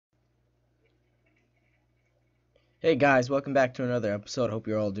Hey guys, welcome back to another episode. Hope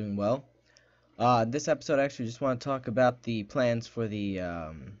you're all doing well. This episode I actually just want to talk about the plans for the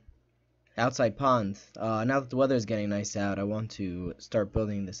outside pond. Now that the weather is getting nice out, I want to start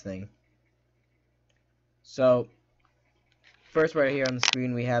building this thing. So, first right here on the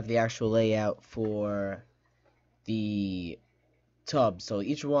screen we have the actual layout for the tub. So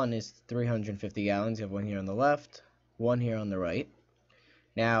each one is 350 gallons. You have one here on the left, one here on the right.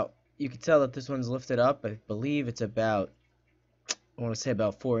 Now, you can tell that this one's lifted up. I believe it's about, I want to say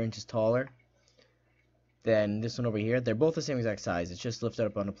about 4 inches taller than this one over here. They're both the same exact size. It's just lifted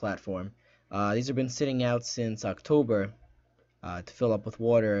up on a platform. These have been sitting out since October to fill up with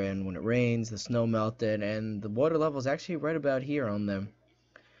water, and when it rains, the snow melted, and the water level is actually right about here on them.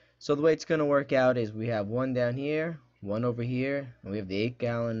 So the way it's going to work out is we have one down here, one over here, and we have the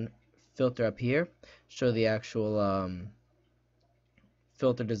 8-gallon filter up here. Show the actual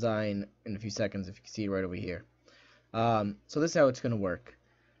filter design in a few seconds if you can see it right over here. So this is how it's going to work.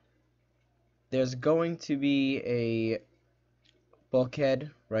 There's going to be a bulkhead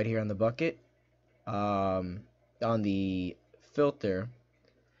right here on the bucket. On the filter,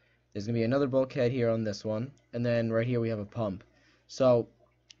 there's going to be another bulkhead here on this one, and then right here we have a pump. So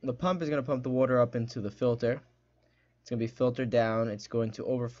the pump is going to pump the water up into the filter. It's going to be filtered down. It's going to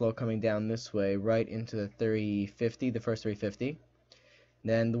overflow coming down this way right into the 350, the first 350.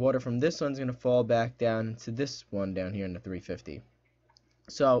 Then the water from this one's going to fall back down to this one down here in the 350.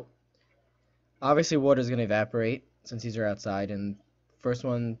 So obviously water is going to evaporate since these are outside, and first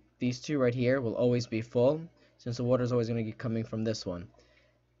one, these two right here, will always be full since the water is always going to be coming from this one.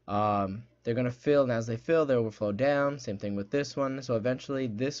 They're going to fill, and as they fill, they overflow down. Same thing with this one. So eventually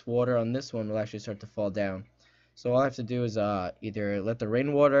this water on this one will actually start to fall down. So all I have to do is either let the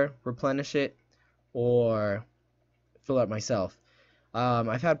rainwater replenish it or fill it myself.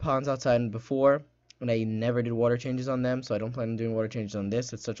 I've had ponds outside before, and I never did water changes on them, so I don't plan on doing water changes on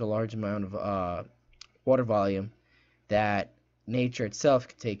this. It's such a large amount of water volume that nature itself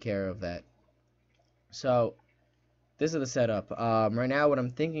could take care of that. So this is the setup. Right now what I'm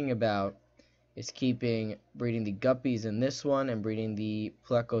thinking about is breeding the guppies in this one and breeding the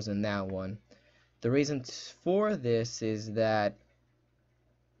plecos in that one. The reason for this is that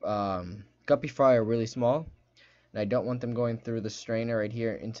guppy fry are really small, and I don't want them going through the strainer right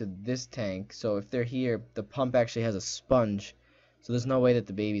here into this tank. So if they're here, the pump actually has a sponge, so there's no way that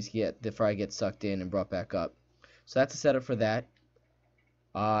the fry gets sucked in and brought back up. So that's the setup for that.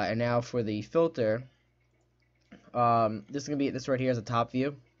 And now for the filter, this right here is a top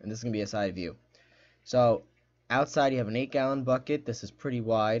view, and this is gonna be a side view. So outside you have an 8-gallon bucket. This is pretty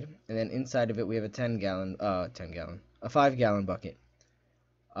wide, and then inside of it we have a 5-gallon bucket.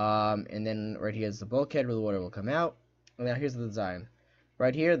 And then right here is the bulkhead where the water will come out. And now here's the design.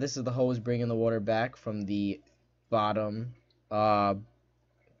 Right here, this is the hose bringing the water back from the bottom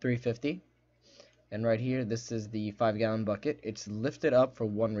 350. And right here, this is the 5-gallon bucket. It's lifted up for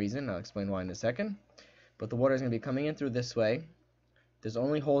one reason. I'll explain why in a second. But the water is going to be coming in through this way. There's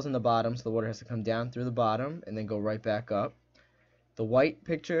only holes in the bottom, so the water has to come down through the bottom and then go right back up. The white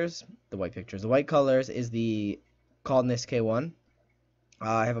colors is the Caldness K1.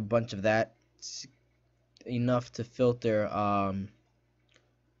 I have a bunch of that. It's enough to filter, I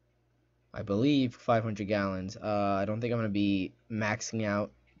believe, 500 gallons. I don't think I'm going to be maxing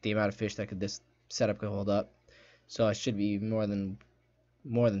out the amount of fish that this setup could hold up. So I should be more than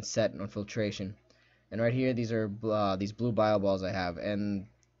set on filtration. And right here, these are these blue bio balls I have. And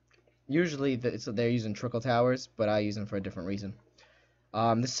usually they're using trickle towers, but I use them for a different reason.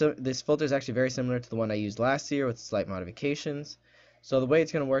 This filter is actually very similar to the one I used last year with slight modifications. So the way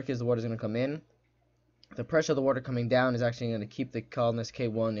it's going to work is the water is going to come in. The pressure of the water coming down is actually going to keep the Caldness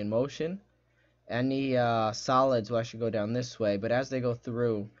K1 in motion. Any solids will actually go down this way, but as they go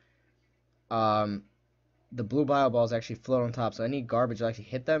through, the blue bio balls actually float on top, so any garbage will actually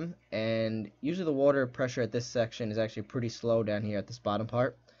hit them. And usually the water pressure at this section is actually pretty slow down here at this bottom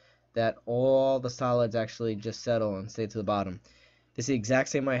part, that all the solids actually just settle and stay to the bottom. This is the exact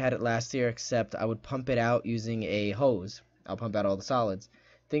same way I had it last year, except I would pump it out using a hose. I'll pump out all the solids.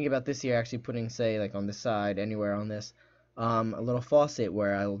 Thinking about this year, actually putting, say, like on this side, anywhere on this, a little faucet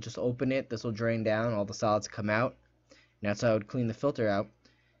where I'll just open it, this will drain down, all the solids come out, and that's how I would clean the filter out.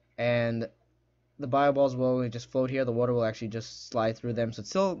 And the bio balls will only just float here, the water will actually just slide through them,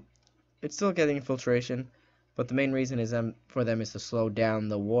 so it's still getting filtration, but the main reason is for them is to slow down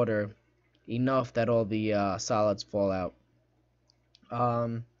the water enough that all the solids fall out.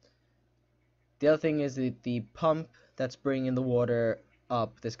 The other thing is that the pump that's bringing the water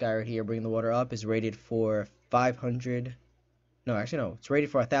up, this guy right here bringing the water up, is rated for 500, no, actually no, it's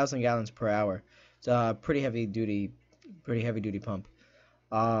rated for 1,000 gallons per hour. It's a pretty heavy duty pump.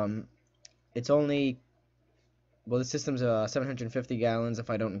 It's only, well, the system's 750 gallons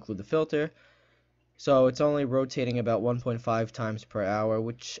if I don't include the filter. So it's only rotating about 1.5 times per hour,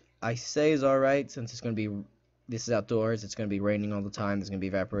 which I say is alright since this is outdoors, it's going to be raining all the time, there's going to be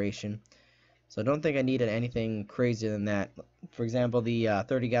evaporation. So I don't think I needed anything crazier than that. For example, the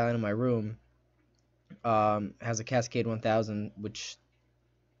 30 gallon in my room has a Cascade 1000, which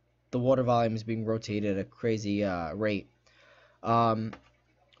the water volume is being rotated at a crazy rate.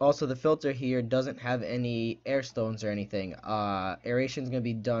 Also, the filter here doesn't have any air stones or anything. Aeration is going to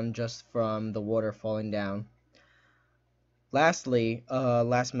be done just from the water falling down. Lastly,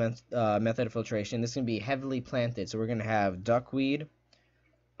 method of filtration, this is going to be heavily planted. So we're going to have duckweed,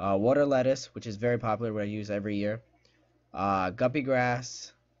 water lettuce, which is very popular, what I use every year, guppy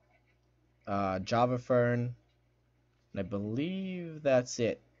grass, java fern, and I believe that's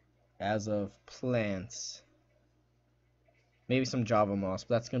it as of plants. Maybe some java moss,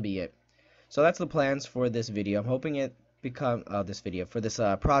 but that's gonna be it. So that's the plans for this video. I'm hoping it become for this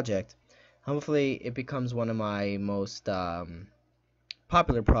project. Hopefully it becomes one of my most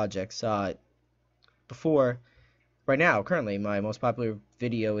popular projects. Right now, currently, my most popular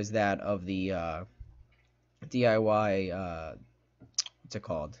video is that of the DIY. What's it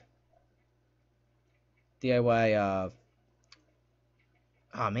called? DIY.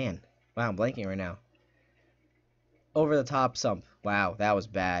 Oh man, wow, I'm blanking right now. Over the top sump. Wow, that was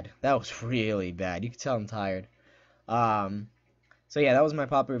bad. That was really bad. You can tell I'm tired. So yeah, that was my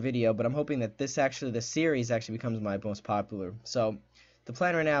popular video, but I'm hoping that the series actually becomes my most popular. So the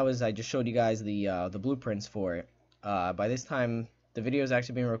plan right now is I just showed you guys the blueprints for it. By this time, the video is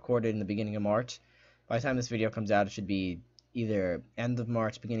actually being recorded in the beginning of March. By the time this video comes out, it should be either end of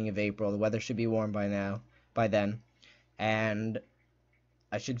March, beginning of April. The weather should be warm by then, and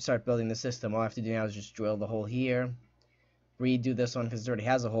I should start building the system. All I have to do now is just drill the hole here, redo this one because it already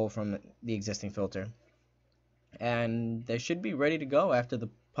has a hole from the existing filter, and they should be ready to go after the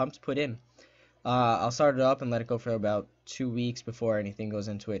pump's put in. I'll start it up and let it go for about 2 weeks before anything goes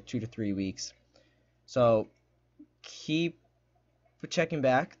into it, 2 to 3 weeks. So keep checking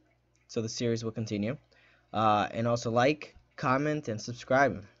back, so the series will continue. And also like, comment, and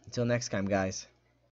subscribe. Until next time, guys.